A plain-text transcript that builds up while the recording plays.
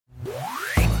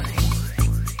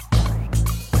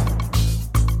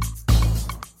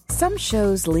Some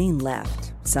shows lean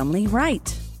left, some lean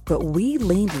right, but we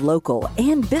lean local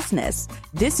and business.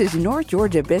 This is North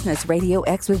Georgia Business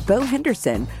RadioX with Bo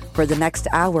Henderson. For the next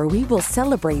hour, we will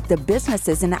celebrate the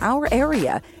businesses in our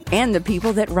area and the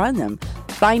people that run them.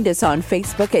 Find us on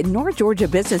Facebook at North Georgia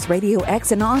Business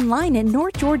RadioX and online at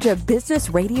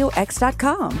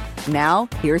northgeorgiabusinessradiox.com. Now,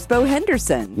 here's Bo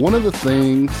Henderson. One of the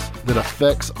things that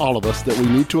affects all of us that we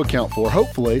need to account for,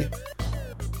 hopefully,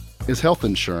 is health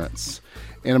insurance.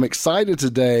 And I'm excited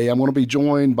today. I'm going to be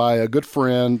joined by a good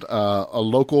friend, a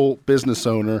local business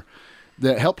owner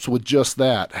that helps with just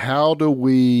that. How do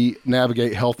we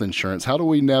navigate health insurance? How do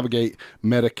we navigate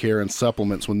Medicare and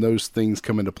supplements when those things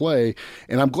come into play?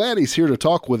 And I'm glad he's here to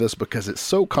talk with us because it's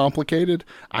so complicated.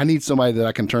 I need somebody that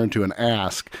I can turn to and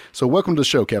ask. So welcome to the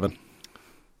show, Kevin.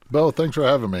 Bo, thanks for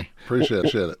having me. Appreciate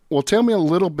it. Well, tell me a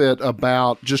little bit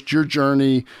about just your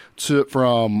journey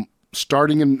from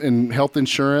starting in health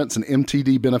insurance and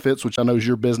MTD Benefits, which I know is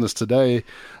your business today.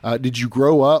 Did you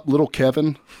grow up, little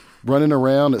Kevin, running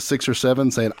around at 6 or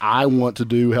 7 saying, I want to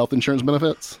do health insurance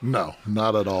benefits? No,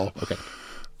 not at all. Okay.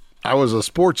 I was a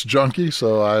sports junkie,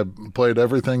 so I played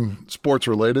everything sports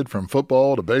related, from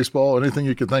football to baseball, anything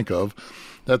you could think of.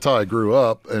 That's how I grew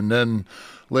up. And then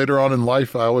later on in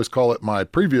life, I always call it my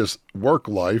previous work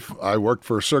life. I worked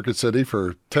for Circuit City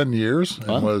for 10 years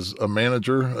and was a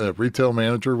retail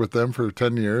manager with them for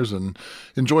 10 years and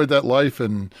enjoyed that life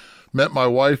and met my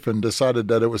wife and decided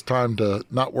that it was time to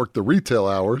not work the retail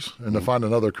hours and to find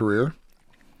another career.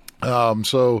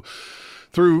 So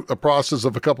through a process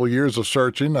of a couple of years of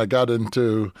searching, I got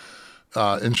into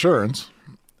insurance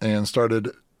and started.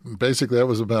 Basically, that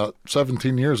was about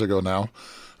 17 years ago now.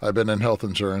 I've been in health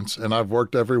insurance, and I've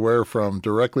worked everywhere from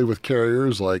directly with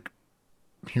carriers like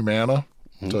Humana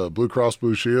to Blue Cross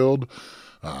Blue Shield,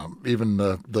 even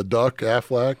the Duck,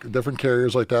 Aflac, different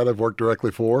carriers like that I've worked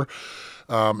directly for.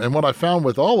 And what I found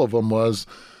with all of them was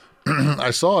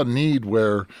I saw a need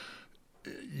where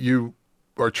you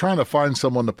are trying to find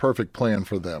someone the perfect plan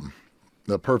for them,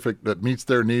 that meets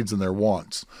their needs and their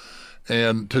wants.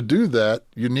 And to do that,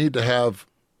 you need to have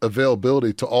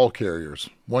availability to all carriers.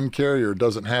 One carrier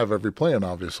doesn't have every plan,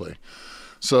 obviously.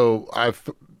 So I've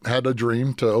had a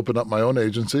dream to open up my own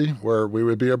agency where we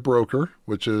would be a broker,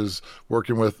 which is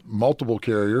working with multiple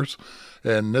carriers.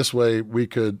 And this way we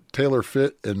could tailor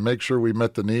fit and make sure we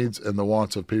met the needs and the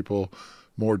wants of people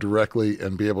more directly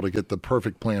and be able to get the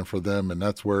perfect plan for them. And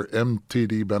that's where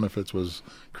MTD Benefits was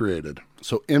created.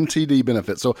 So MTD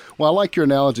Benefits. So, I like your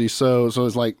analogy. So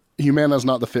it's like Humana's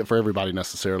not the fit for everybody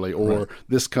necessarily, or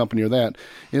this company or that.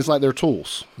 It's like they're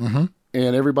tools. Mm-hmm.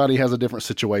 And everybody has a different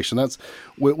situation. That's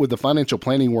with the financial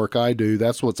planning work I do.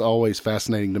 That's what's always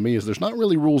fascinating to me is there's not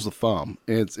really rules of thumb.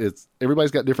 It's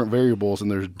everybody's got different variables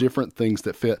and there's different things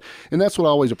that fit. And that's what I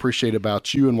always appreciate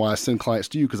about you and why I send clients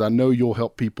to you, because I know you'll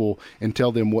help people and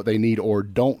tell them what they need or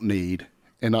don't need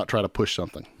and not try to push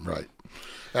something. Right.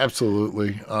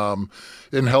 Absolutely.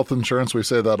 In health insurance, we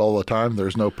say that all the time.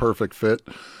 There's no perfect fit.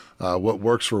 What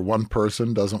works for one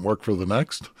person doesn't work for the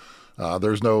next.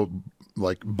 There's no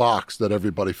box that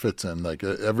everybody fits in. Like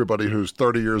everybody who's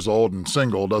 30 years old and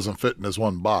single doesn't fit in this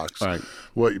one box. Right.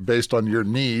 Based on your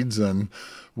needs and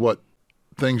what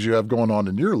things you have going on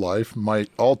in your life might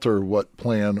alter what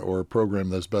plan or program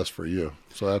that's best for you.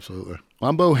 So absolutely.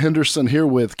 I'm Bo Henderson here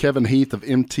with Kevin Heath of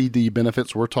MTD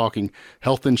Benefits. We're talking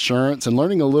health insurance and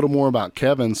learning a little more about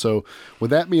Kevin. So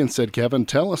with that being said, Kevin,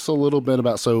 tell us a little bit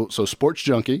about, so sports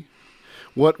junkie.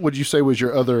 What would you say was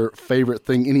your other favorite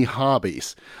thing? Any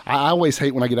hobbies? I always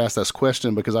hate when I get asked this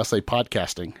question because I say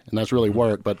podcasting, and that's really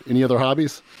work. But any other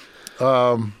hobbies?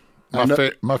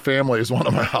 My family is one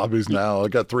of my hobbies now. I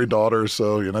got 3 daughters,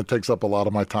 so it takes up a lot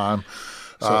of my time.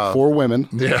 So 4 women.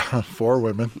 Yeah, 4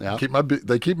 women. Yeah.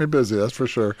 They keep me busy, that's for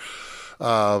sure.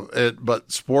 But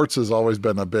sports has always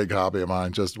been a big hobby of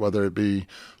mine, just whether it be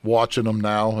watching them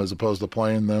now as opposed to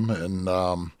playing them,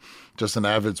 and just an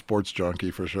avid sports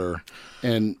junkie for sure.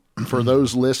 And for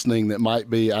those listening that might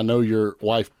be, I know your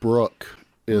wife, Brooke,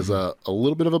 is a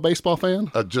little bit of a baseball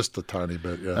fan? Just a tiny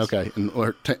bit, yes. Okay. And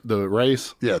the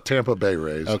Rays? Yeah, Tampa Bay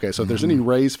Rays. Okay, so if there's any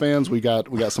Rays fans, we got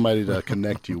somebody to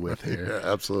connect you with here. Yeah,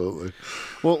 absolutely.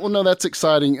 Well, no, that's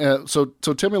exciting. So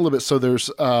tell me a little bit. So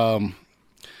there's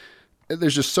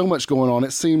just so much going on.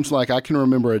 It seems like I can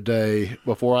remember a day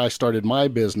before I started my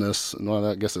business, well,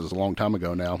 I guess it was a long time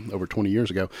ago now, over 20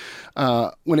 years ago,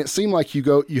 when it seemed like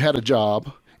you had a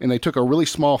job and they took a really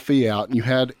small fee out and you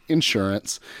had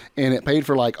insurance and it paid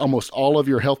for like almost all of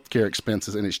your healthcare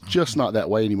expenses, and it's just not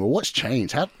that way anymore. What's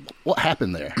changed? What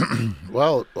happened there?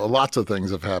 Well, lots of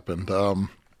things have happened.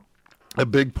 A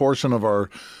big portion of our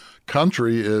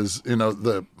country is,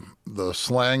 the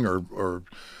slang or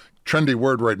trendy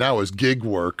word right now is gig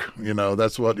work.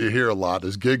 That's what you hear a lot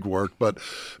is gig work. But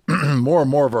more and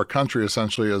more of our country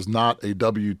essentially is not a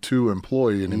W-2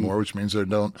 employee anymore, which means they're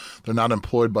not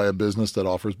employed by a business that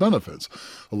offers benefits.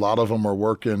 A lot of them are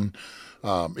working.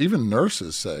 Even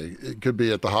nurses say it could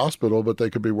be at the hospital, but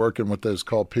they could be working what is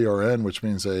called PRN, which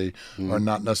means they are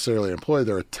not necessarily employed.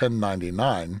 They're a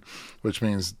 1099, which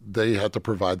means they have to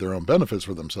provide their own benefits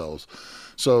for themselves.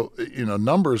 So,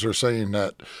 numbers are saying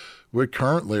that we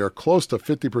currently are close to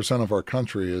 50% of our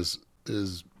country is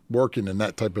working in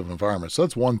that type of environment. So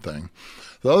that's one thing.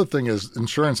 The other thing is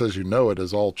insurance, as you know it,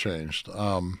 has all changed.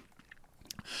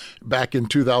 Back in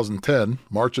 2010,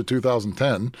 March of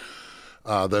 2010,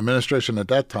 the administration at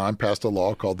that time passed a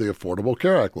law called the Affordable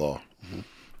Care Act law.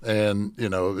 And,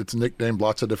 it's nicknamed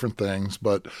lots of different things,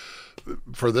 but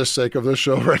for this sake of this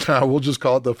show right now, we'll just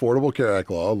call it the Affordable Care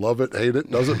Act law. Love it, hate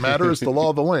it, doesn't matter. It's the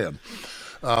law of the land.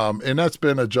 And that's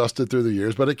been adjusted through the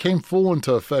years, but it came full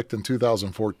into effect in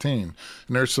 2014.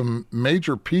 And there's some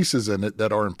major pieces in it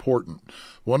that are important.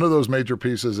 One of those major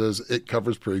pieces is it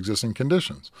covers pre-existing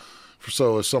conditions.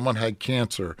 So if someone had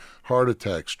cancer, heart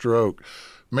attack, stroke,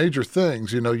 major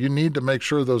things, you need to make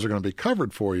sure those are going to be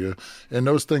covered for you. And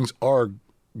those things are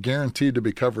guaranteed to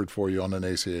be covered for you on an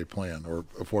ACA plan or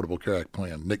Affordable Care Act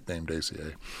plan, nicknamed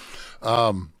ACA.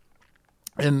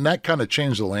 And that kind of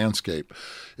changed the landscape.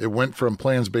 It went from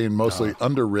plans being mostly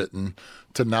underwritten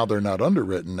to now they're not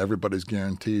underwritten. Everybody's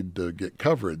guaranteed to get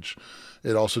coverage.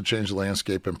 It also changed the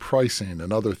landscape in pricing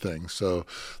and other things. So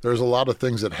there's a lot of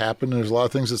things that happened. There's a lot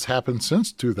of things that's happened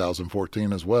since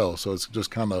 2014 as well. So it's just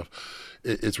kind of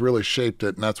it's really shaped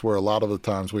it, and that's where a lot of the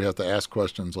times we have to ask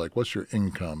questions like, what's your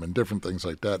income, and different things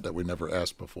like that we never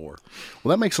asked before.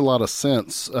 Well, that makes a lot of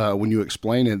sense when you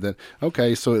explain it that,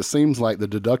 okay, so it seems like the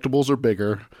deductibles are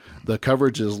bigger, the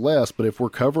coverage is less, but if we're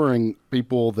covering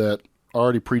people that are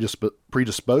already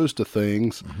predisposed to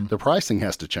things, the pricing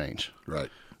has to change. Right.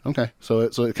 Okay, so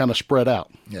it kind of spread out.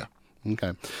 Yeah.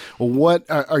 Okay. Well, what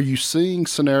are you seeing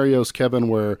scenarios, Kevin,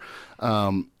 where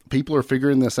people are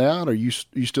figuring this out? Are you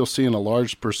still seeing a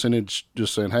large percentage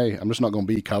just saying, hey, I'm just not going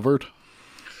to be covered?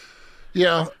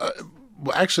 Yeah.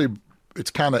 Actually, it's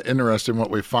kind of interesting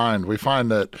what we find. We find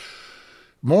that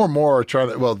more and more are trying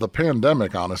to, well, the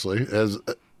pandemic, honestly, has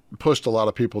pushed a lot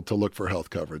of people to look for health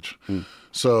coverage.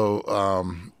 So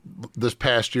this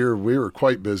past year, we were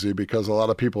quite busy because a lot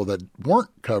of people that weren't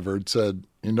covered said,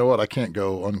 you know what, I can't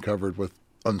go uncovered with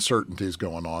uncertainties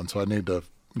going on, so I need to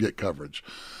get coverage.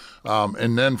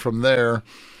 And then from there,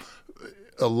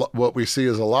 what we see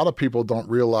is a lot of people don't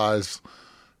realize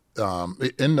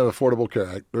in the Affordable Care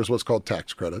Act, there's what's called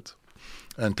tax credits.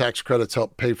 And tax credits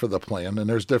help pay for the plan. And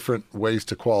there's different ways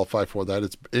to qualify for that.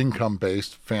 It's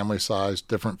income-based, family size,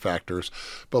 different factors.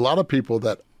 But a lot of people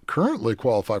that currently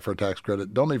qualify for a tax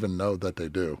credit don't even know that they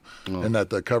do, and that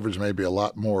the coverage may be a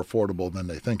lot more affordable than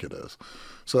they think it is.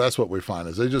 So that's what we find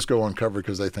is they just go uncovered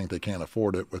because they think they can't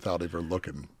afford it without even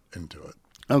looking into it.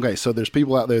 Okay, so there's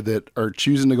people out there that are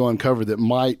choosing to go uncovered that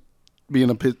might be in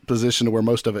a position to where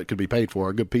most of it could be paid for,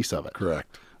 a good piece of it.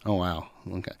 Correct. Oh, wow.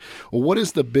 Okay. Well, what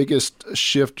is the biggest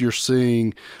shift you're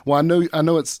seeing? Well, I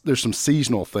know there's some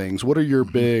seasonal things. What are your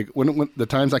big, when the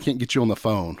times I can't get you on the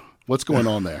phone, what's going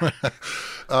on there?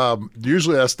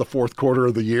 Usually that's the fourth quarter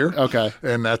of the year. Okay.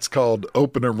 And that's called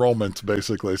open enrollment,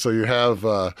 basically. So you have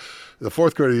the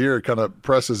fourth quarter of the year, it kind of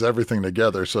presses everything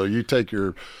together. So you take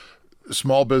your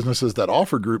small businesses that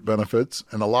offer group benefits,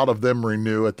 and a lot of them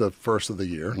renew at the first of the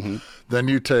year. Then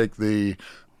you take the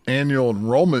annual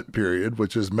enrollment period,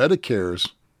 which is Medicare's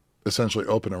essentially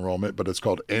open enrollment, but it's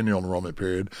called annual enrollment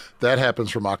period. That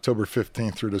happens from October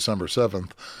 15th through December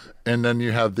 7th. And then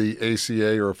you have the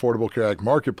ACA or Affordable Care Act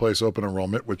Marketplace open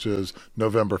enrollment, which is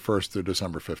November 1st through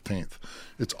December 15th.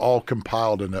 It's all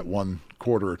compiled in that 1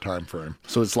 quarter time frame.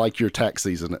 So it's like your tax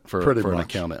season for an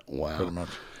accountant. Wow. Pretty much.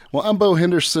 Well, I'm Bo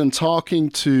Henderson talking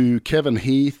to Kevin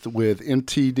Heath with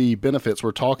MTD Benefits.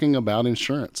 We're talking about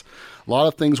insurance. A lot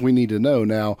of things we need to know.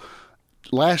 Now,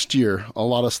 last year, a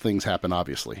lot of things happened,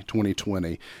 obviously,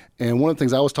 2020. And one of the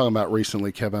things I was talking about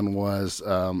recently, Kevin, was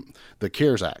the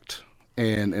CARES Act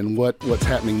and what's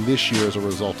happening this year as a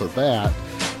result of that.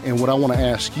 And what I want to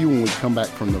ask you when we come back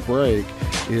from the break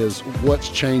is what's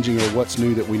changing or what's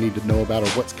new that we need to know about or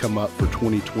what's come up for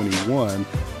 2021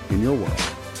 in your world.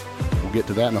 We'll get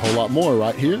to that and a whole lot more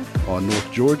right here on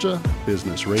North Georgia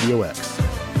Business RadioX.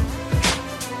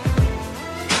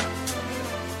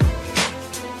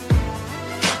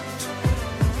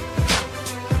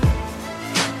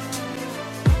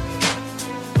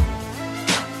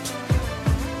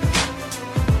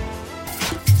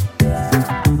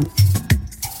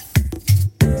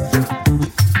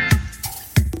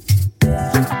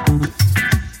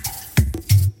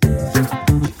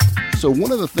 So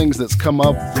one of the things that's come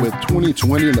up with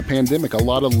 2020 and the pandemic, a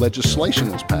lot of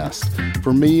legislation was passed.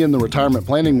 For me in the retirement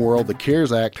planning world, the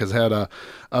CARES Act has had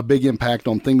a big impact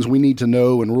on things we need to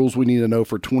know and rules we need to know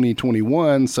for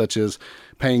 2021, such as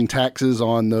paying taxes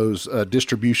on those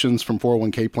distributions from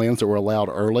 401k plans that were allowed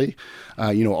early.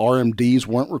 RMDs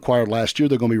weren't required last year.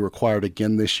 They're going to be required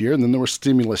again this year. And then there were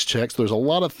stimulus checks. There's a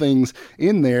lot of things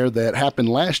in there that happened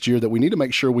last year that we need to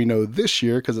make sure we know this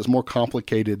year because it's more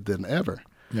complicated than ever.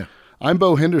 Yeah. I'm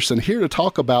Bo Henderson, here to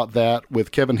talk about that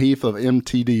with Kevin Heath of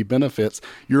MTD Benefits.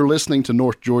 You're listening to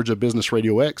North Georgia Business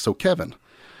RadioX. So, Kevin,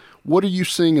 what are you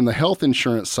seeing in the health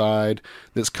insurance side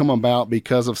that's come about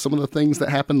because of some of the things that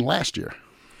happened last year?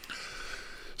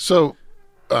 So,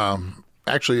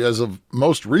 actually, as of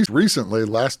most recently,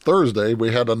 last Thursday,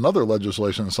 we had another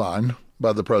legislation signed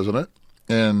by the president.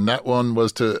 And that one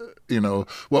was to,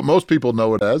 what most people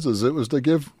know it as is it was to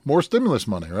give more stimulus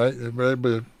money, right?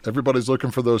 Everybody's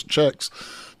looking for those checks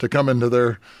to come into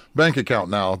their bank account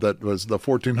now. That was the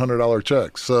 $1,400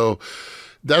 check. So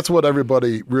that's what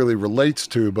everybody really relates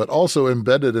to. But also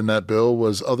embedded in that bill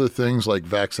was other things like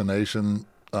vaccination,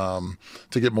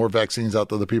 to get more vaccines out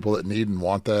to the people that need and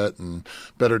want that, and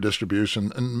better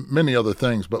distribution, and many other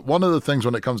things. But one of the things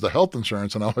when it comes to health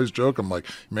insurance, and I always joke, I'm like,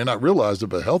 you may not realize it,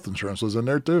 but health insurance was in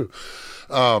there too.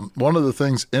 One of the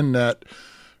things in that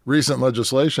recent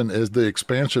legislation is the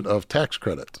expansion of tax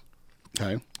credits.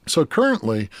 Okay. So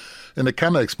currently, and to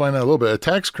kind of explain that a little bit, a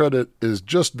tax credit is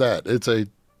just that. It's a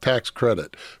tax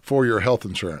credit for your health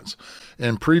insurance.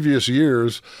 In previous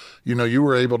years, you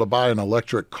were able to buy an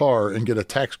electric car and get a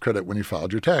tax credit when you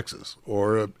filed your taxes,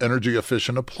 or an energy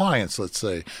efficient appliance, let's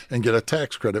say, and get a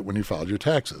tax credit when you filed your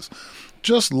taxes.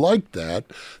 Just like that,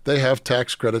 they have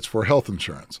tax credits for health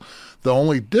insurance. The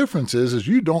only difference is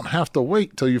you don't have to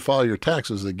wait till you file your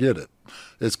taxes to get it.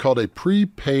 It's called a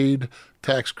prepaid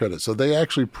tax credit. So they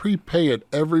actually prepay it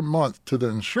every month to the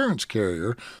insurance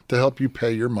carrier to help you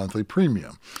pay your monthly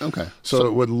premium. Okay. So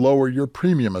it would lower your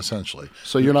premium essentially.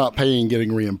 So you're not paying,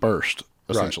 getting reimbursed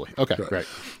essentially. Right. Okay, great.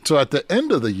 So at the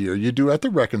end of the year, you do have to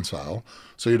reconcile.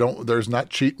 So there's not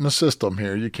cheating the system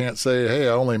here. You can't say, hey,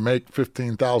 I only make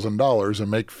 $15,000 and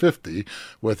make $50,000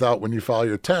 without, when you file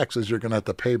your taxes, you're going to have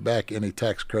to pay back any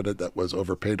tax credit that was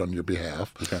overpaid on your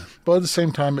behalf. Okay. But at the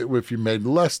same time, if you made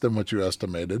less than what you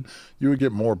estimated, you would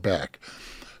get more back.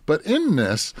 But in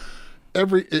this,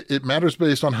 it matters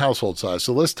based on household size.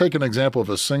 So let's take an example of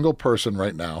a single person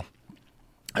right now.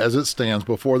 As it stands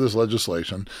before this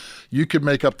legislation, you could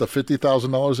make up to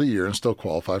 $50,000 a year and still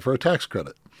qualify for a tax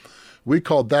credit. We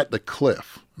called that the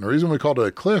cliff. And the reason we called it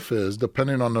a cliff is,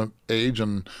 depending on the age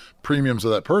and premiums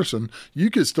of that person,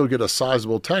 you could still get a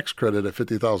sizable tax credit at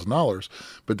 $50,000.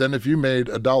 But then if you made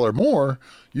 $1 more,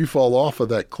 you fall off of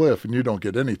that cliff and you don't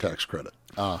get any tax credit.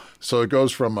 So it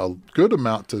goes from a good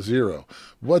amount to zero.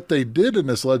 What they did in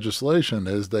this legislation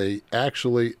is they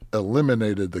actually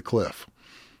eliminated the cliff,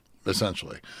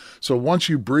 essentially. So once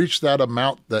you breach that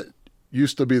amount that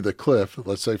used to be the cliff,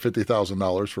 let's say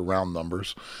 $50,000 for round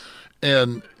numbers,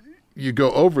 and you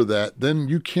go over that, then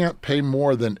you can't pay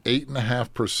more than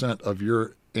 8.5% of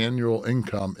your annual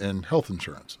income in health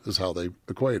insurance, is how they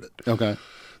equate it. Okay.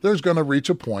 There's going to reach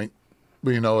a point,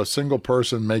 a single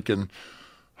person making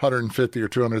 $150,000 or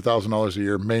 $200,000 a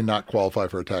year may not qualify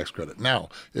for a tax credit. Now,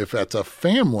 if that's a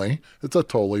family, it's a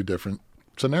totally different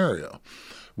scenario.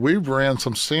 We've ran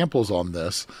some samples on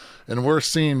this, and we're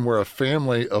seeing where a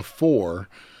family of 4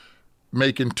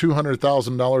 making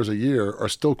 $200,000 a year are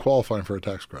still qualifying for a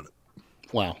tax credit.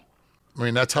 Wow. I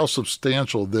mean, that's how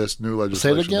substantial this new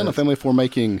legislation is. Say it again. A family of 4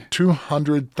 making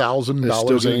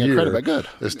 $200,000 a year credit, but good.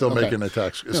 is still making a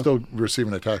tax. It's still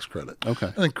receiving a tax credit.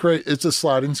 Okay. And it's a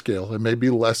sliding scale. It may be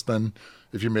less than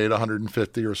if you made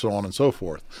 $150,000 or so on and so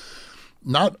forth.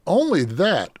 Not only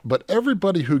that, but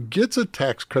everybody who gets a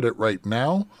tax credit right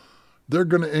now, they're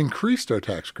going to increase their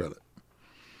tax credit.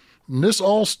 And this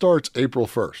all starts April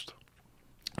 1st.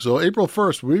 So April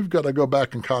 1st, we've got to go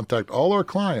back and contact all our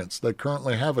clients that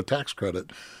currently have a tax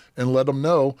credit and let them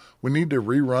know we need to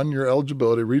rerun your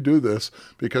eligibility, redo this,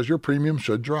 because your premium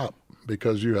should drop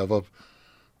because you have a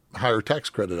higher tax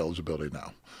credit eligibility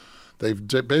now.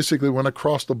 They've basically went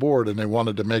across the board and they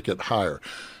wanted to make it higher.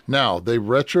 Now, they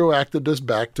retroacted this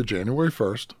back to January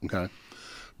 1st. Okay.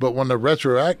 But when they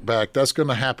retroact back, that's going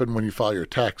to happen when you file your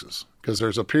taxes, because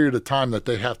there's a period of time that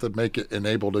they have to make it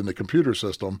enabled in the computer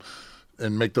system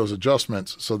and make those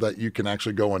adjustments so that you can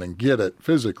actually go in and get it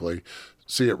physically,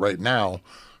 see it right now.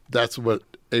 That's what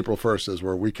April 1st is,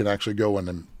 where we can actually go in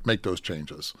and make those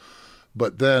changes.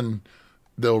 But then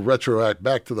they'll retroact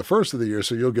back to the first of the year,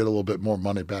 so you'll get a little bit more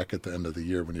money back at the end of the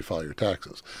year when you file your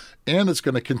taxes. And it's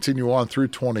going to continue on through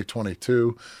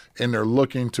 2022, and they're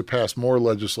looking to pass more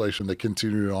legislation to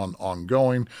continue on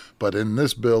ongoing. But in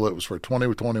this bill, it was for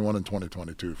 2021 and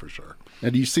 2022 for sure. Now,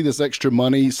 do you see this extra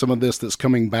money, some of this that's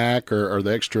coming back, or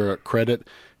the extra credit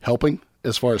helping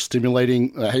as far as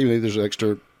stimulating, hey, maybe there's an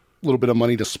extra little bit of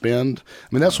money to spend? I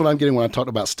mean, that's what I'm getting when I talk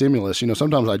about stimulus. You know,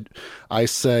 sometimes I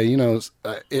say, you know,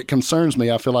 it concerns me.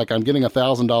 I feel like I'm getting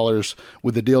 $1,000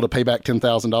 with the deal to pay back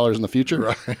 $10,000 in the future.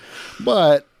 Right.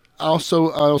 But I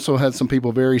also had some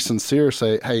people very sincere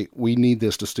say, hey, we need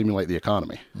this to stimulate the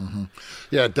economy. Mm-hmm.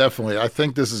 Yeah, definitely. I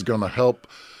think this is going to help.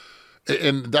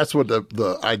 And that's what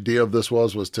the idea of this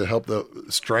was to help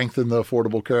strengthen the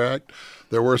Affordable Care Act.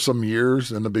 There were some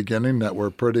years in the beginning that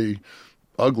were pretty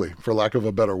ugly, for lack of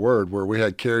a better word, where we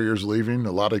had carriers leaving.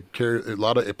 A lot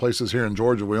of places here in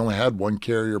Georgia, we only had one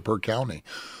carrier per county.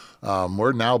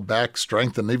 We're now back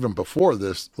strengthened, even before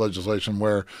this legislation,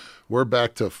 where we're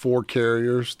back to 3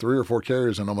 or 4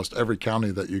 carriers in almost every county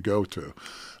that you go to.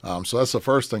 So that's the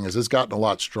first thing, is it's gotten a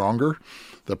lot stronger.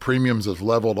 The premiums have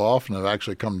leveled off and have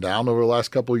actually come down over the last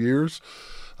couple of years.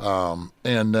 And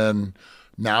then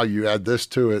now you add this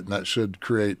to it, and that should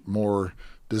create more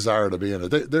desire to be in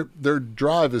it. Their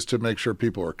drive is to make sure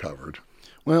people are covered.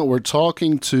 Well, we're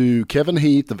talking to Kevin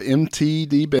Heath of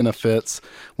MTD Benefits.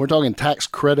 We're talking tax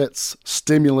credits,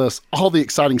 stimulus, all the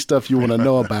exciting stuff you want to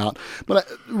know about.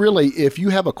 But really, if you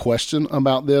have a question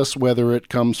about this, whether it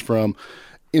comes from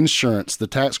insurance, the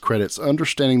tax credits,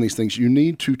 understanding these things, you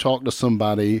need to talk to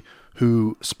somebody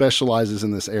who specializes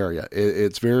in this area.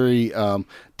 It's very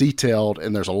detailed,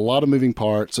 and there's a lot of moving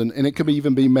parts, and it could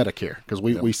even be Medicare, because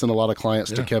we send a lot of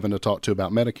clients to Kevin to talk to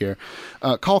about Medicare.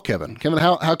 Call Kevin. Kevin,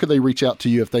 how could they reach out to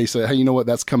you if they say, hey, you know what,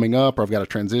 that's coming up, or I've got a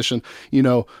transition? You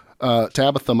know,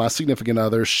 Tabitha, my significant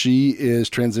other, she is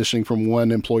transitioning from one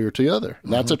employer to the other.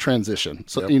 That's a transition.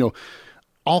 So, you know,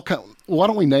 why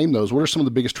don't we name those? What are some of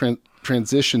the biggest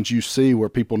transitions you see where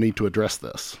people need to address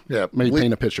this? Yeah. Maybe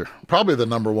paint a picture. Probably the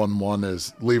number one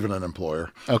is leaving an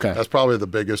employer. Okay. That's probably the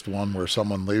biggest one, where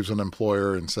someone leaves an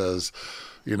employer and says,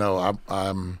 you know,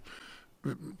 I'm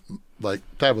like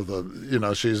Tabitha, you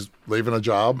know, she's leaving a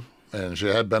job and she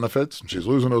had benefits and she's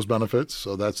losing those benefits.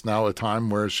 So that's now a time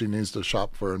where she needs to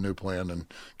shop for a new plan and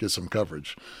get some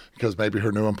coverage, because maybe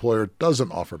her new employer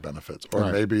doesn't offer benefits,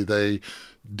 or maybe they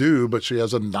do, but she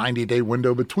has a 90-day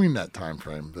window between that time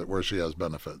frame where she has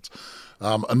benefits.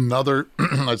 Another,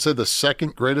 I'd say the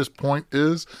second greatest point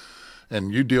is,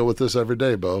 and you deal with this every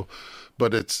day, Bo,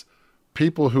 but it's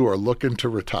people who are looking to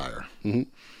retire, and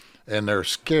they're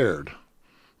scared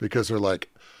because they're like,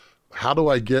 how do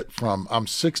I get from I'm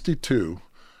 62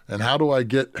 and how do I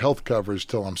get health coverage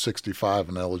till I'm 65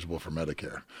 and eligible for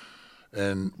Medicare?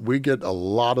 And we get a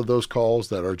lot of those calls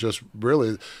that are just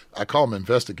really, I call them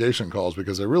investigation calls,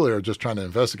 because they really are just trying to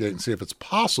investigate and see if it's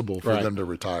possible for them to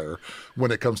retire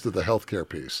when it comes to the healthcare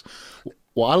piece.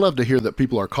 Well, I love to hear that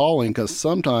people are calling, because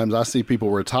sometimes I see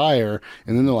people retire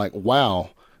and then they're like,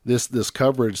 wow, this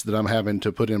coverage that I'm having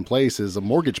to put in place is a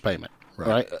mortgage payment.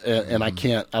 Right. And I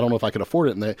don't know if I could afford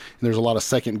it. And there's a lot of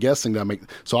second guessing that I make.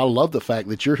 So I love the fact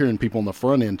that you're hearing people on the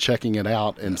front end checking it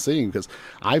out and seeing, because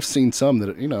I've seen some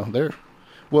that, you know,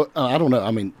 I don't know.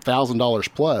 I mean,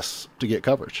 $1,000 plus to get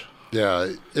coverage.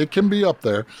 Yeah, it can be up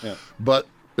there. Yeah. But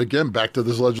again, back to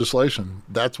this legislation,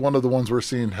 that's one of the ones we're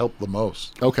seeing help the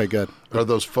most. Okay, good. Are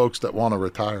those folks that want to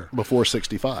retire before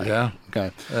 65. Yeah.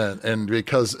 Okay. And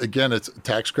because, again, it's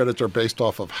tax credits are based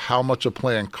off of how much a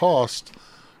plan costs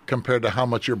compared to how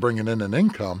much you're bringing in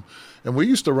income. And we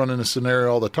used to run in a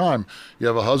scenario all the time. You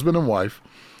have a husband and wife,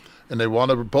 and they want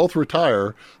to both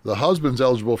retire. The husband's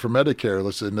eligible for Medicare,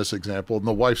 let's say in this example, and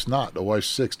the wife's not. The wife's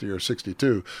 60 or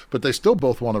 62, but they still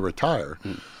both want to retire.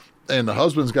 And the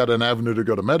husband's got an avenue to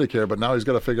go to Medicare, but now he's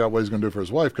got to figure out what he's going to do for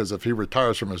his wife, because if he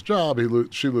retires from his job,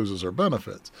 she loses her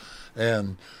benefits.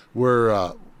 And we're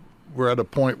at a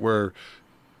point where,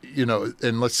 you know,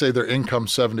 and let's say their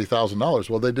income's $70,000.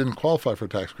 Well, they didn't qualify for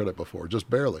tax credit before, just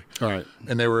barely. All right.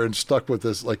 And they were stuck with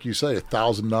this, like you say,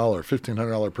 $1,000,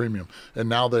 $1,500 premium. And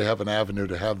now they have an avenue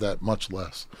to have that much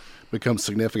less. Becomes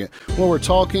significant. Well, we're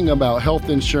talking about health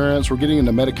insurance. We're getting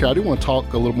into Medicare. I do want to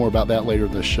talk a little more about that later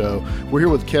in this show. We're here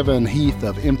with Kevin Heath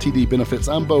of MTD Benefits.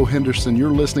 I'm Bo Henderson. You're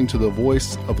listening to the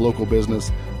voice of local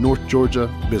business, North Georgia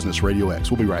Business RadioX.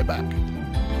 We'll be right back.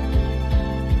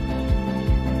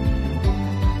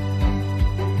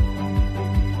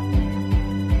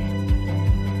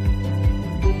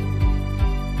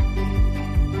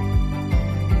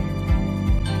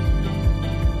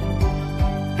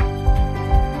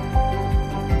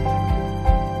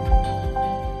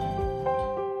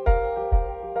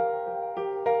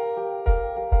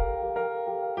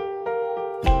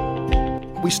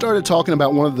 we started talking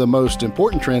about one of the most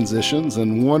important transitions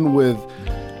and one with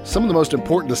some of the most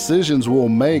important decisions we'll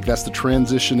make. That's the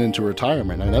transition into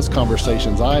retirement. And that's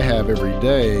conversations I have every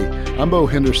day. I'm Bo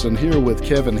Henderson here with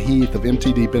Kevin Heath of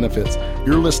MTD Benefits.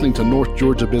 You're listening to North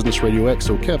Georgia Business RadioX.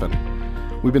 So Kevin,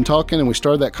 we've been talking and we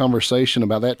started that conversation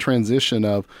about that transition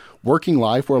of working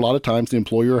life where a lot of times the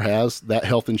employer has that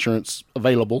health insurance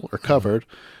available or covered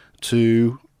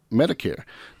to Medicare.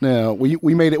 Now, we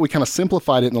kind of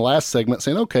simplified it in the last segment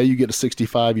saying, okay, you get to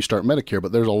 65, you start Medicare,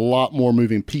 but there's a lot more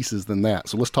moving pieces than that.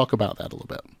 So let's talk about that a little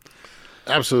bit.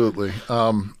 Absolutely.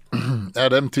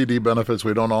 At MTD Benefits,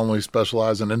 we don't only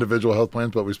specialize in individual health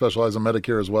plans, but we specialize in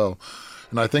Medicare as well.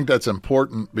 And I think that's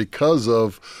important because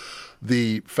of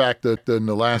the fact that in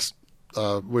the last,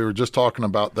 we were just talking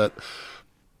about that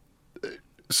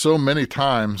so many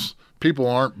times people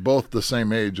aren't both the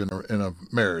same age in a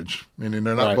marriage, meaning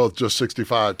they're not right. both just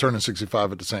 65, turning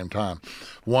 65 at the same time.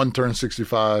 One turns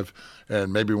 65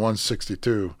 and maybe one's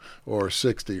 62 or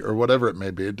 60 or whatever it may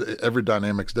be. Every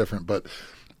dynamic's different,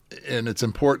 and it's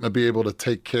important to be able to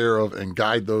take care of and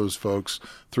guide those folks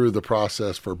through the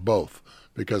process for both,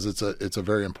 because it's a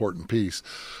very important piece.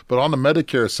 But on the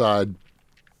Medicare side,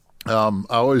 I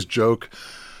always joke,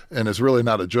 and it's really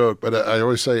not a joke, but I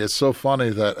always say it's so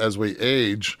funny that as we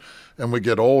age and we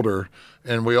get older,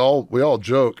 and we all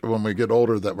joke when we get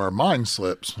older that our mind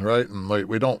slips, right? And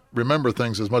we don't remember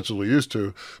things as much as we used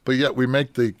to, but yet we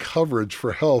make the coverage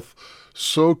for health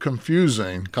so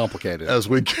confusing, complicated as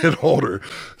we get older.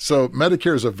 So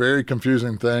Medicare is a very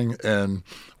confusing thing, and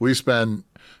we spend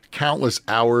countless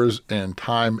hours and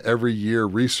time every year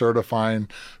recertifying,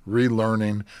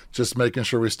 relearning, just making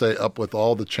sure we stay up with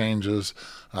all the changes,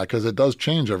 because it does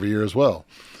change every year as well.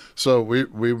 So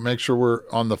we make sure we're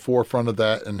on the forefront of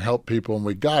that and help people, and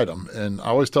we guide them. And I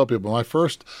always tell people, my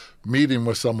first meeting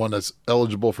with someone that's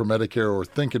eligible for Medicare or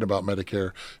thinking about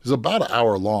Medicare is about an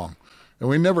hour long. And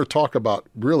we never talk about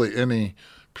really any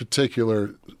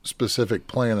particular specific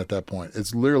plan at that point.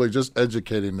 It's literally just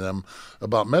educating them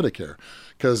about Medicare.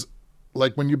 Because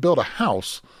like when you build a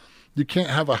house, you can't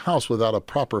have a house without a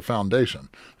proper foundation.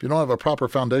 If you don't have a proper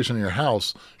foundation in your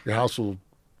house will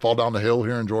fall down the hill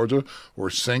here in Georgia or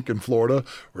sink in Florida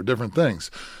or different things.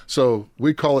 So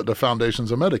we call it the foundations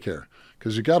of Medicare,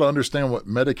 because you got to understand what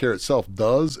Medicare itself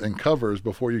does and covers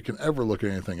before you can ever look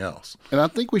at anything else. And I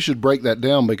think we should break that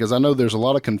down, because I know there's a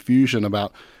lot of confusion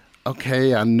about,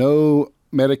 okay, I know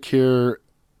Medicare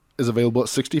is available at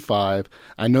 65.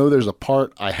 I know there's a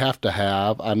part I have to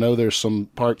have. I know there's some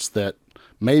parts that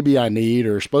maybe I need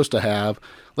or supposed to have.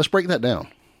 Let's break that down.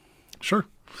 Sure.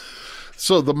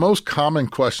 So the most common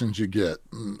questions you get,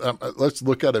 let's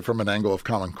look at it from an angle of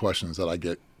common questions that I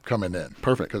get coming in.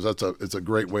 Perfect. Because it's a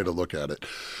great way to look at it.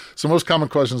 So most common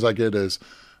questions I get is,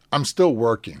 I'm still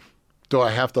working. Do I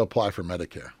have to apply for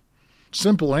Medicare?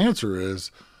 Simple answer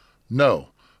is no.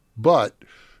 But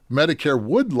Medicare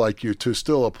would like you to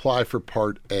still apply for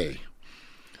Part A.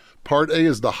 Part A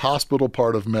is the hospital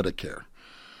part of Medicare.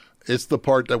 It's the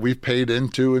part that we've paid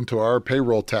into our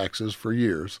payroll taxes for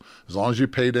years. As long as you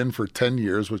paid in for 10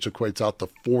 years, which equates out to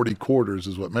 40 quarters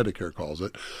is what Medicare calls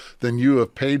it, then you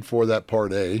have paid for that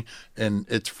Part A, and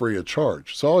it's free of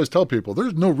charge. So I always tell people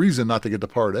there's no reason not to get to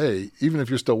Part A, even if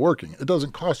you're still working. It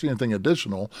doesn't cost you anything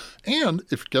additional. And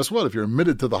guess what? If you're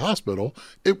admitted to the hospital,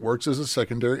 it works as a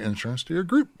secondary insurance to your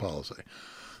group policy.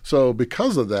 So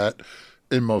because of that,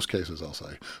 in most cases I'll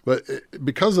say, but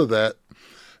because of that,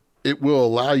 it will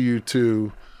allow you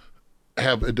to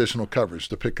have additional coverage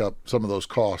to pick up some of those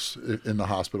costs in the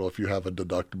hospital if you have a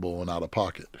deductible and out of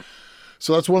pocket.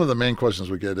 So that's one of the main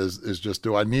questions we get is just,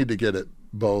 do I need to get it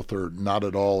both or not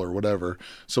at all or whatever?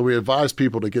 So we advise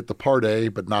people to get the Part A,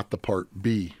 but not the Part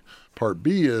B. Part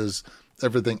B is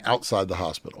everything outside the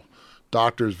hospital,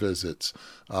 doctor's visits,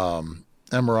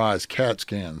 MRIs, CAT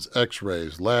scans,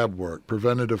 x-rays, lab work,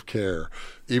 preventative care,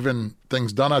 even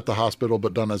things done at the hospital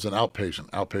but done as an outpatient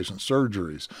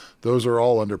surgeries. Those are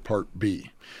all under Part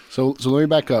B. So let me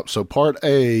back up. So Part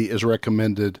A is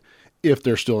recommended if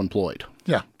they're still employed.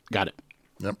 Yeah. Got it.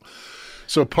 Yep.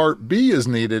 So Part B is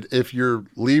needed if you're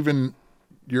leaving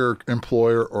your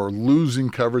employer or losing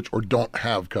coverage or don't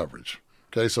have coverage.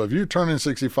 Okay, so if you're turning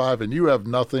 65 and you have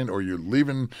nothing, or you're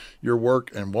leaving your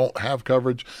work and won't have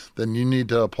coverage, then you need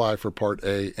to apply for Part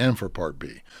A and for Part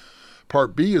B.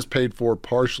 Part B is paid for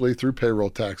partially through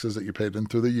payroll taxes that you paid in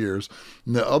through the years.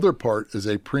 And the other part is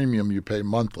a premium you pay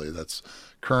monthly. That's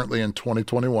currently in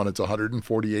 2021, it's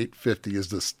 $148.50 is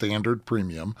the standard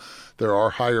premium. There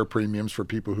are higher premiums for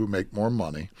people who make more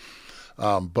money,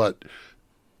 but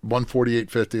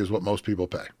 $148.50 is what most people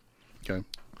pay. Okay.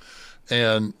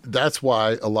 And that's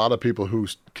why a lot of people who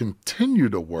continue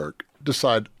to work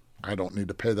decide I don't need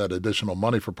to pay that additional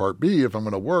money for Part B if I'm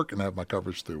going to work and have my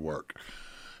coverage through work.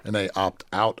 And they opt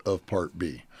out of Part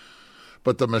B.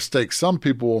 But the mistake some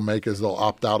people will make is they'll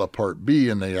opt out of Part B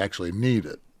and they actually need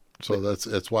it. So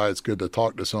that's why it's good to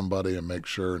talk to somebody and make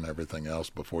sure and everything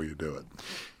else before you do it.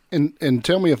 And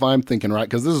tell me if I'm thinking right,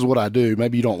 because this is what I do.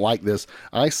 Maybe you don't like this.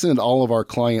 I send all of our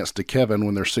clients to Kevin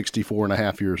when they're 64 and a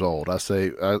half years old. I say,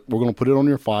 we're going to put it on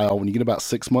your file. When you get about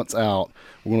 6 months out,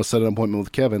 we're going to set an appointment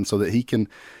with Kevin so that he can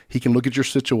look at your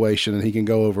situation and he can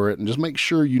go over it and just make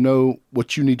sure you know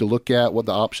what you need to look at, what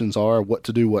the options are, what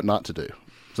to do, what not to do.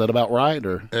 Is that about right?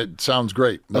 Or it sounds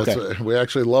great. Okay. We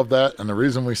actually love that. And the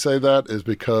reason we say that is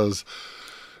because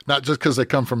not just because they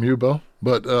come from you, Bo,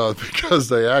 but because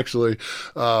they actually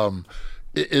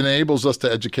it enables us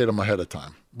to educate them ahead of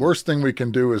time. Worst thing we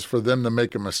can do is for them to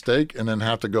make a mistake and then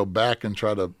have to go back and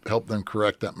try to help them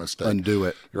correct that mistake. Undo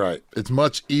it. Right. It's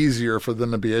much easier for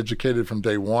them to be educated from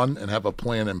day one and have a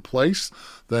plan in place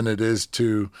than it is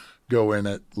to go in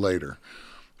it later.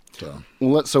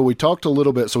 So we talked a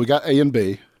little bit. So we got A and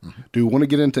B. Mm-hmm. Do we want to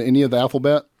get into any of the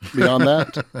alphabet beyond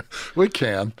that? We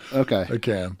can. Okay. We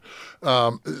can.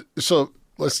 So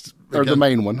let's... Or the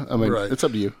main one. I mean, right. It's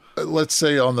up to you. Let's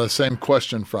say on the same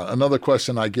question front, another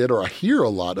question I get or I hear a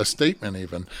lot, a statement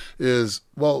even, is,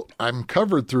 well, I'm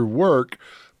covered through work,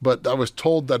 but I was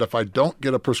told that if I don't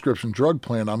get a prescription drug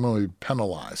plan, I'm going to be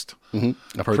penalized.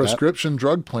 Mm-hmm. I've heard Prescription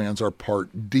drug plans are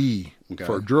Part D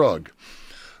for drug.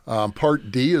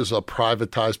 Part D is a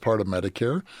privatized part of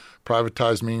Medicare.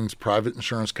 Privatized means private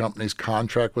insurance companies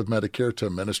contract with Medicare to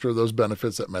administer those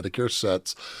benefits that Medicare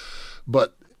sets.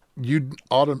 But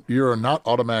you're not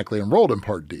automatically enrolled in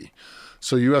Part D.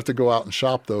 So you have to go out and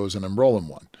shop those and enroll in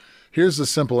one. Here's the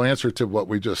simple answer to what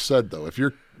we just said, though. If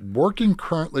you're working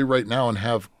currently right now and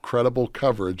have credible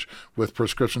coverage with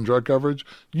prescription drug coverage,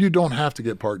 you don't have to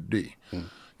get Part D.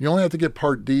 You only have to get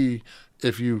Part D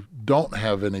if you don't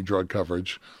have any drug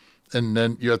coverage, and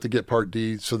then you have to get Part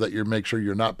D so that you make sure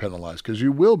you're not penalized, because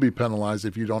you will be penalized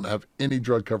if you don't have any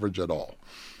drug coverage at all.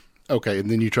 Okay, and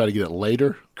then you try to get it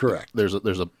later? Correct. There's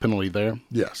a penalty there?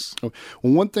 Yes. Well,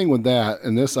 one thing with that,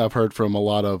 and this I've heard from a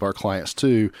lot of our clients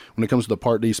too, when it comes to the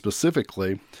Part D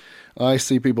specifically, I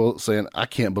see people saying, I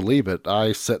can't believe it.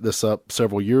 I set this up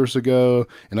several years ago,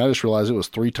 and I just realized it was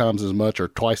 3 times as much or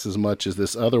twice as much as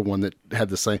this other one that had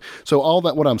the same. So all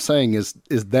that, what I'm saying is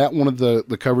that one of the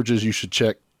coverages you should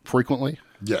check frequently?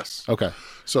 Yes. Okay.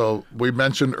 So we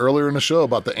mentioned earlier in the show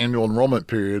about the annual enrollment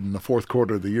period and the fourth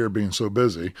quarter of the year being so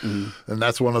busy, and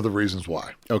that's one of the reasons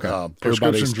why. Okay.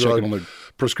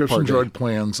 Prescription drug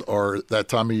plans are that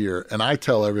time of year, and I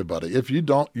tell everybody, if you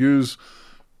don't use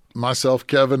myself,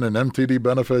 Kevin, and MTD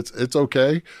Benefits, it's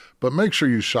okay, but make sure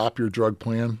you shop your drug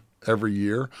plan every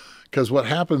year, because what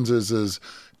happens is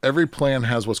every plan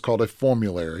has what's called a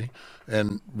formulary.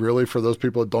 And really, for those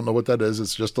people that don't know what that is,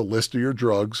 it's just a list of your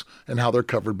drugs and how they're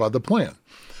covered by the plan.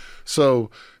 So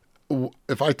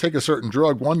if I take a certain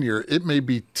drug one year, it may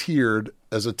be tiered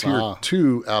as a tier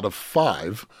 2 out of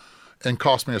 5 and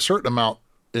cost me a certain amount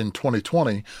in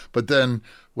 2020. But then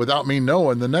without me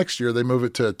knowing, the next year they move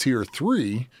it to a tier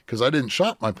 3 because I didn't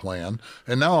shop my plan.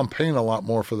 And now I'm paying a lot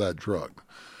more for that drug.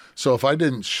 So if I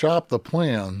didn't shop the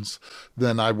plans,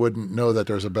 then I wouldn't know that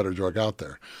there's a better drug out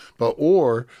there.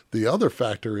 Or the other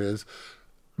factor is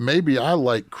maybe I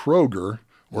like Kroger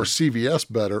or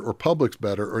CVS better or Publix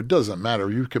better, or it doesn't matter.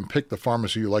 You can pick the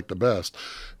pharmacy you like the best.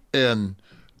 And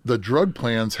the drug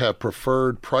plans have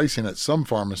preferred pricing at some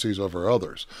pharmacies over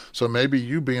others. So maybe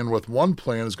you being with one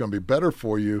plan is going to be better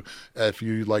for you if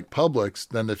you like Publix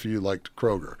than if you liked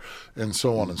Kroger, and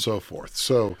so on and so forth.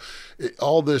 So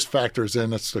all this factors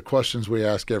in. It's the questions we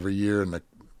ask every year and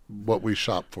what we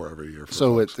shop for every year.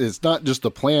 So it's not just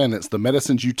the plan, it's the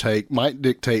medicines you take might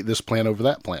dictate this plan over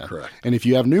that plan. Correct. And if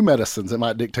you have new medicines, it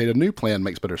might dictate a new plan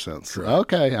makes better sense. Correct.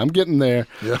 Okay, I'm getting there.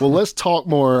 Yeah. Well, let's talk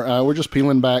more. We're just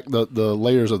peeling back the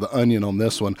layers of the onion on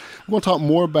this one. We're going to talk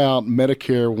more about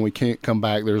Medicare when we can't come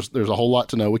back. There's a whole lot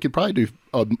to know. We could probably do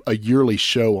a yearly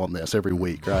show on this every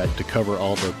week, right, to cover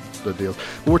all the deals.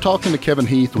 But we're talking to Kevin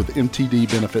Heath with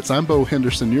MTD Benefits. I'm Bo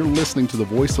Henderson. You're listening to the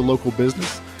Voice of Local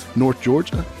Business, North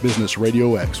Georgia Business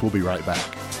RadioX. We'll be right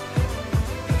back.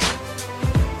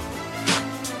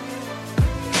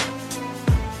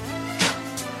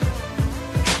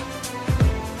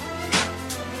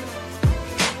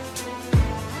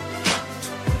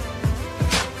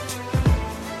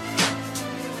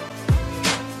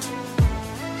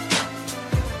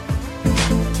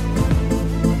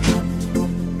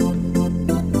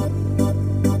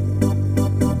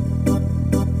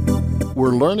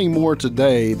 We're learning more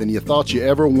today than you thought you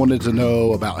ever wanted to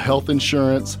know about health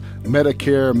insurance,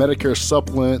 Medicare, Medicare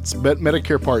supplements,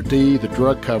 Medicare Part D, the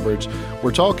drug coverage.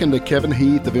 We're talking to Kevin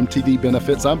Heath of MTD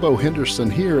Benefits. I'm Bo Henderson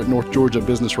here at North Georgia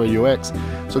Business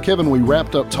RadioX. So, Kevin, we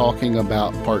wrapped up talking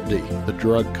about Part D, the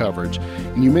drug coverage.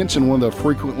 And you mentioned one of the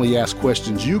frequently asked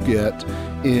questions you get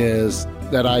is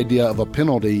that idea of a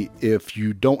penalty if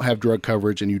you don't have drug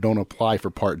coverage and you don't apply for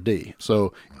Part D.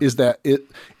 So is there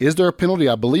a penalty?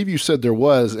 I believe you said there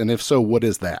was, and if so, what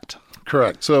is that?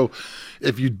 Correct. So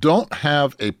if you don't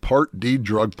have a Part D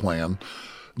drug plan,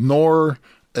 nor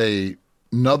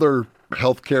another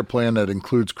healthcare plan that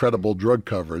includes credible drug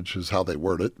coverage is how they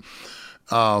word it,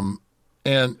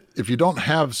 and if you don't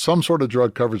have some sort of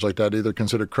drug coverage like that, either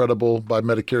considered credible by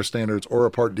Medicare standards or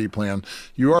a Part D plan,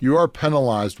 you are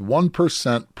penalized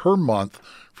 1% per month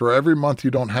for every month you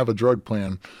don't have a drug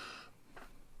plan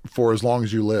for as long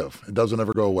as you live. It doesn't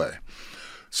ever go away.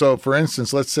 So, for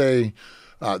instance, let's say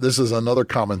this is another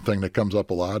common thing that comes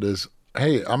up a lot is,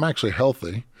 hey, I'm actually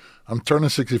healthy. I'm turning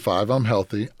 65. I'm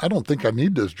healthy. I don't think I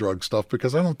need this drug stuff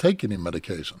because I don't take any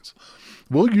medications.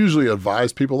 We'll usually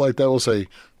advise people like that. We'll say,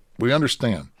 we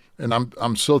understand, and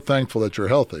I'm so thankful that you're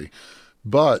healthy,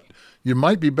 but you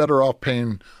might be better off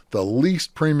paying the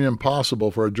least premium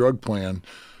possible for a drug plan.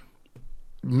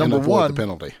 Number one, the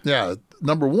penalty. Yeah.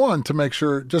 Number one, to make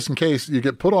sure, just in case you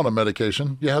get put on a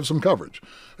medication, you have some coverage.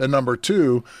 And number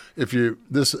two,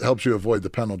 this helps you avoid the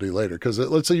penalty later. Because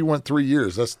let's say you went 3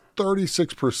 years, that's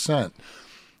 36%.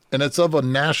 And it's of a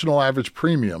national average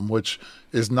premium, which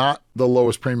is not the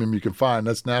lowest premium you can find.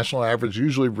 That's national average,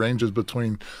 usually ranges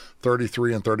between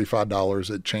 $33 and $35.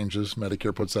 It changes.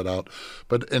 Medicare puts that out.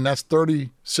 And that's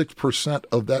 36%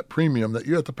 of that premium that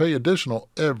you have to pay additional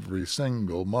every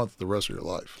single month the rest of your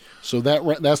life. So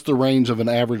that's the range of an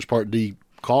average Part D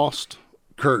cost?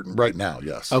 Right now,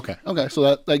 yes. Okay.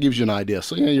 So that gives you an idea.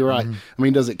 So, yeah, you're right. Mm-hmm. I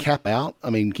mean, does it cap out? I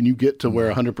mean, can you get to where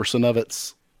 100% of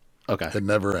it's... Okay. It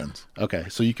never ends. Okay.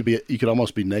 So you could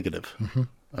almost be negative. Mm-hmm.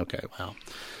 Okay. Wow.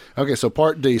 Okay. So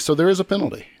Part D. So there is a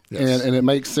penalty. Yes. And it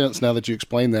makes sense now that you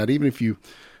explain that. Even if you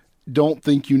don't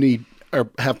think you need or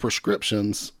have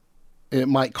prescriptions, it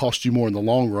might cost you more in the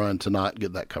long run to not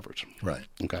get that coverage. Right.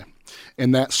 Okay.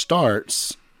 And that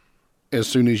starts as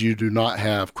soon as you do not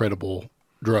have credible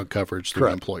drug coverage through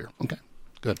an employer. Okay.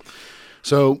 Good.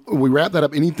 So we wrap that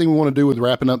up. Anything we want to do with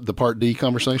wrapping up the Part D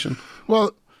conversation?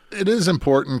 Well, it is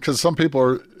important because some people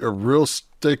are real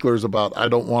sticklers about, I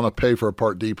don't want to pay for a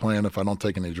Part D plan if I don't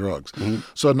take any drugs. Mm-hmm.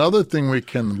 So another thing we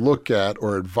can look at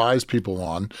or advise people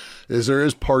on is there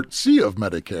is Part C of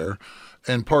Medicare.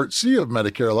 And Part C of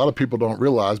Medicare, a lot of people don't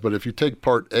realize, but if you take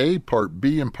Part A, Part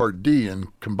B, and Part D and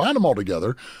combine them all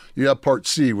together, you have Part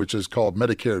C, which is called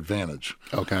Medicare Advantage.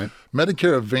 Okay.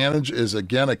 Medicare Advantage is,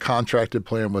 again, a contracted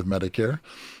plan with Medicare.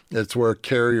 It's where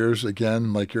carriers,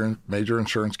 again, like your major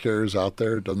insurance carriers out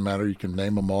there, it doesn't matter, you can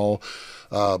name them all,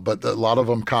 but a lot of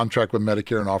them contract with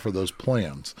Medicare and offer those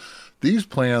plans. These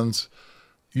plans,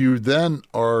 you then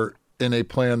are in a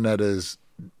plan that is,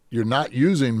 you're not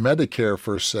using Medicare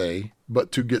per se,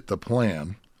 but to get the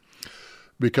plan.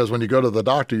 Because when you go to the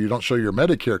doctor, you don't show your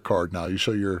Medicare card now, you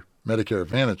show your Medicare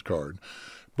Advantage card.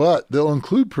 But they'll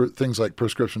include things like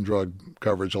prescription drug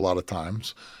coverage a lot of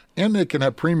times. And it can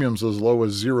have premiums as low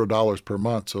as $0 per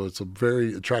month, so it's a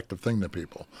very attractive thing to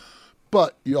people.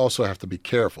 But you also have to be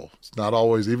careful. It's not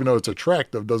always, even though it's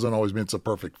attractive, doesn't always mean it's a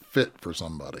perfect fit for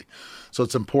somebody. So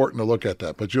it's important to look at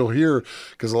that. But you'll hear,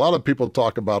 because a lot of people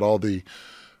talk about all the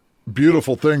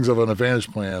beautiful things of an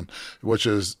Advantage plan, which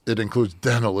is it includes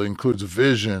dental, it includes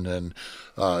vision, and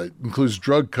includes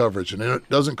drug coverage, and it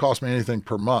doesn't cost me anything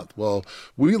per month. Well,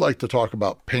 we like to talk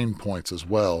about pain points as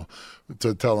well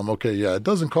to tell them, okay, yeah, it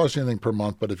doesn't cost you anything per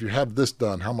month, but if you have this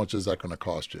done, how much is that going to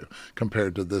cost you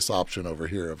compared to this option over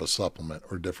here of a supplement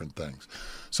or different things?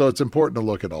 So it's important to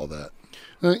look at all that.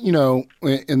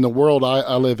 In the world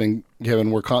I live in,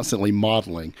 Kevin, we're constantly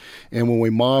modeling. And when we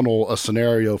model a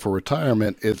scenario for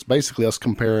retirement, it's basically us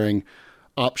comparing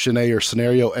option A or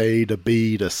scenario A to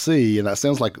B to C. And that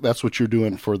sounds like that's what you're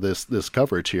doing for this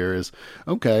coverage here is,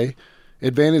 okay,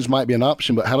 Advantage might be an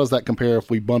option, but how does that compare if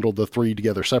we bundle the three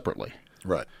together separately?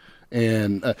 Right.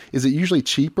 And is it usually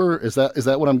cheaper? Is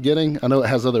that what I'm getting? I know it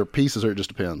has other pieces, or it just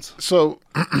depends. So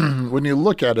when you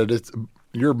look at it,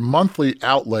 your monthly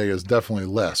outlay is definitely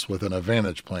less with an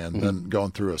Advantage plan than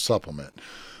going through a supplement.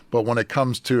 But when it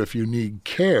comes to if you need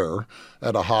care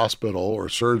at a hospital or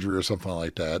surgery or something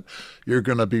like that, you're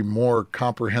going to be more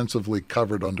comprehensively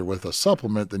covered under with a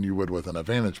supplement than you would with an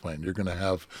Advantage plan. You're going to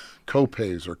have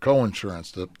co-pays or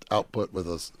co-insurance to output with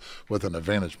an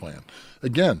Advantage plan.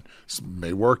 Again, it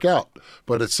may work out,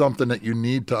 but it's something that you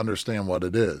need to understand what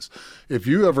it is. If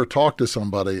you ever talk to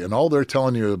somebody and all they're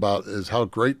telling you about is how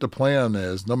great the plan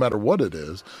is, no matter what it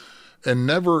is, and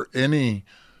never any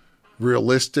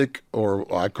realistic,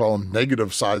 or I call them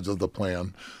negative sides of the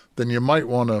plan, then you might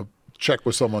want to check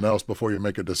with someone else before you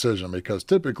make a decision, because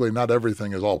typically not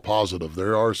everything is all positive.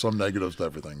 There are some negatives to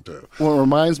everything too. Well, it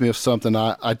reminds me of something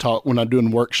I talk when I'm doing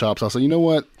workshops. I'll say, you know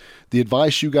what, the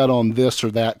advice you got on this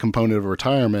or that component of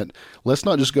retirement, let's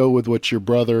not just go with what your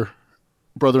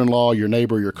brother-in-law, your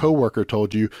neighbor, your coworker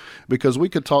told you, because we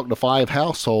could talk to 5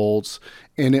 households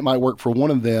and it might work for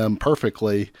one of them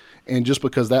perfectly. And just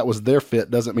because that was their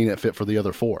fit doesn't mean it fit for the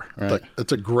other 4. Right?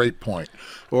 That's a great point.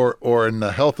 Or in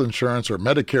the health insurance or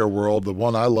Medicare world, the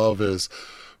one I love is,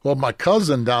 well, my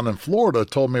cousin down in Florida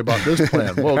told me about this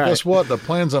plan. Well, Right. Guess what? The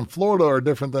plans in Florida are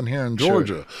different than here in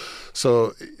Georgia. Sure.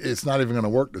 So it's not even going to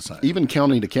work the same. Even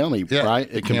county to county, Yeah, right?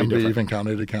 It can be different. even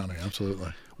county to county.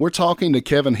 Absolutely. We're talking to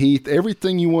Kevin Heath.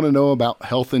 Everything you want to know about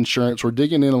health insurance. We're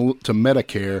digging into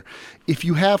Medicare. If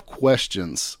you have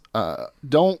questions,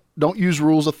 don't use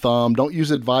rules of thumb. Don't use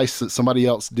advice that somebody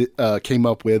else came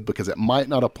up with, because it might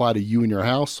not apply to you and your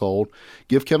household.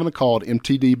 Give Kevin a call at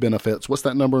MTD Benefits. What's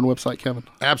that number and website, Kevin?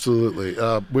 Absolutely.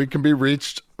 We can be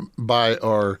reached by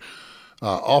our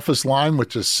office line,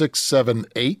 which is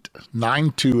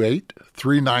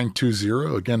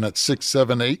 678-928-3920. Again, that's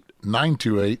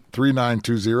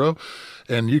 678-928-3920.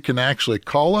 And you can actually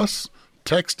call us,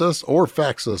 text us, or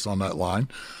fax us on that line.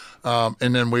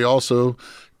 And then we also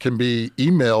can be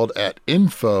emailed at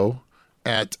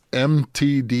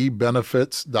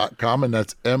info@mtdbenefits.com, and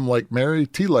that's M like Mary,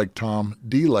 T like Tom,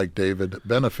 D like David,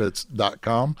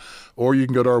 benefits.com. Or you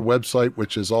can go to our website,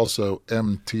 which is also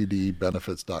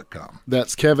mtdbenefits.com.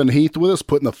 That's Kevin Heath with us,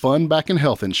 putting the fun back in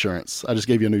health insurance. I just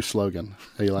gave you a new slogan.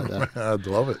 How you like that? I'd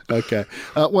love it. Okay.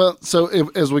 Well, so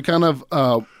as we kind of,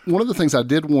 one of the things I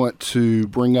did want to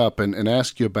bring up and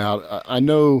ask you about, I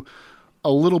know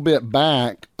a little bit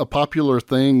back, a popular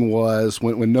thing was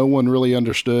when no one really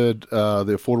understood the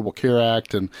Affordable Care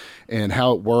Act and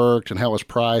how it worked and how it was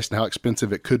priced and how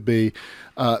expensive it could be,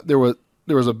 there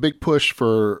was a big push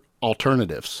for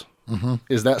alternatives. Mm-hmm.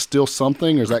 Is that still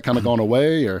something, or is that kind of gone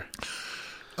away, or?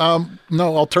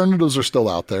 No, alternatives are still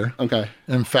out there. Okay.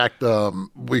 In fact,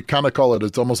 we kind of call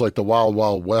it's almost like the Wild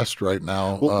Wild West right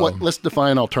now. Well, let's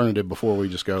define alternative before we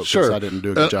just go. Sure. I didn't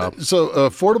do a good job. So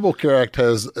Affordable Care Act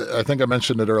has, I think I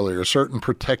mentioned it earlier, certain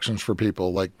protections for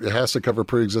people. Like it has to cover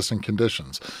pre-existing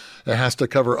conditions. It has to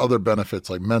cover other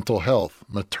benefits like mental health,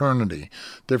 maternity,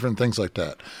 different things like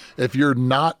that. If you're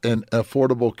not an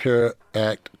Affordable Care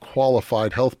Act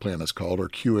qualified health plan, it's called, or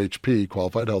QHP,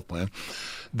 qualified health plan,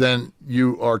 then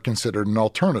you are considered an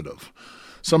alternative.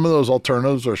 Some of those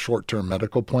alternatives are short-term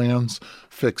medical plans,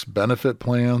 fixed benefit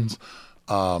plans,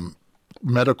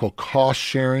 medical cost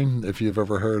sharing, if you've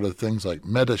ever heard of things like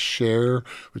MediShare,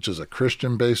 which is a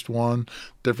Christian-based one.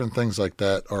 Different things like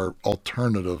that are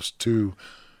alternatives to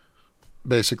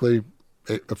basically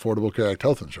Affordable Care Act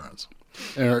health insurance.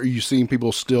 And are you seeing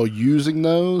people still using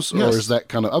those? Yes. Or is that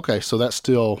kind of, okay, so that's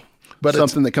still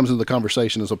something that comes into the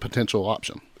conversation as a potential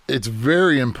option? It's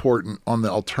very important on the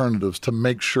alternatives to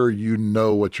make sure you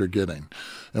know what you're getting.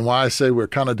 And why I say we're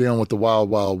kind of dealing with the Wild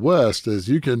Wild West is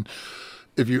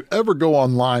if you ever go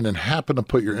online and happen to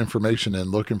put your information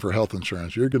in looking for health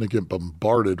insurance, you're going to get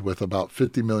bombarded with about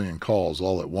 50 million calls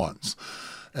all at once.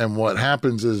 And what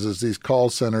happens is these call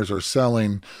centers are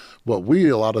selling what we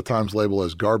a lot of times label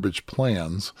as garbage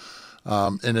plans.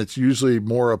 And it's usually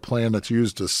more a plan that's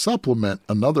used to supplement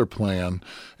another plan.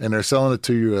 And they're selling it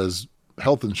to you as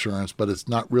health insurance, but it's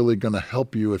not really going to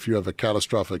help you if you have a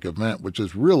catastrophic event, which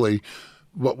is really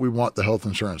what we want the health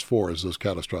insurance for, is those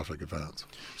catastrophic events.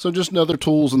 So just other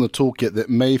tools in the toolkit that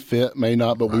may fit, may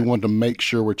not, but we want to make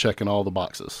sure we're checking all the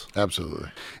boxes. Absolutely.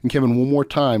 And Kevin, one more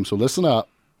time, so listen up.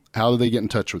 How do they get in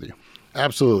touch with you?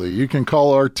 Absolutely. You can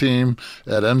call our team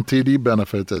at MTD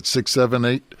Benefits at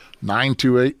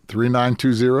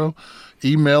 678-928-3920.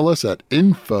 Email us at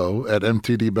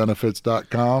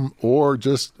info@mtdbenefits.com, or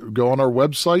just go on our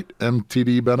website,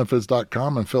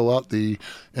 mtdbenefits.com, and fill out the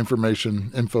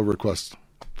info request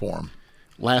form.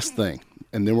 Last thing,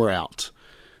 and then we're out.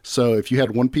 So if you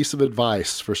had one piece of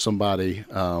advice for somebody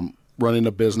running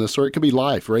a business, or it could be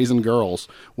life, raising girls,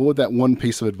 what would that one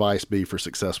piece of advice be for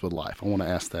success with life? I want to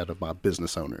ask that of my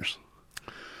business owners.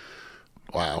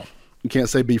 Wow. You can't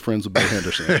say be friends with Bo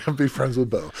Henderson. Be friends with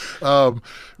Bo.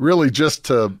 Really just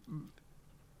to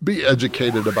be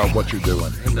educated about what you're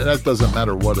doing. And that doesn't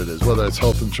matter what it is, whether it's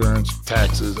health insurance,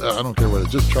 taxes, I don't care what it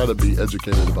is. Just try to be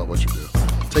educated about what you do.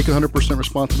 Take 100%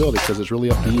 responsibility because it's really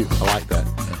up to you. I like that.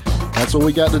 That's what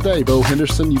we got today. Bo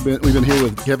Henderson, we've been here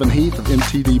with Kevin Heath of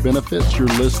MTD Benefits. You're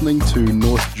listening to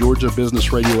North Georgia Business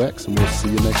RadioX, and we'll see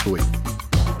you next week.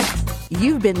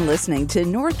 You've been listening to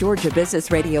North Georgia Business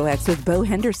RadioX with Bo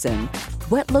Henderson.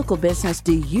 What local business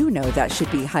do you know that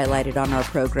should be highlighted on our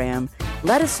program?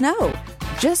 Let us know.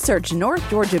 Just search North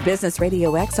Georgia Business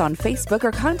RadioX on Facebook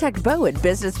or contact Bo at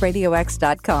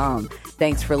businessradiox.com.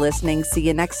 Thanks for listening. See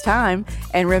you next time.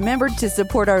 And remember to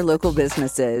support our local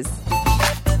businesses.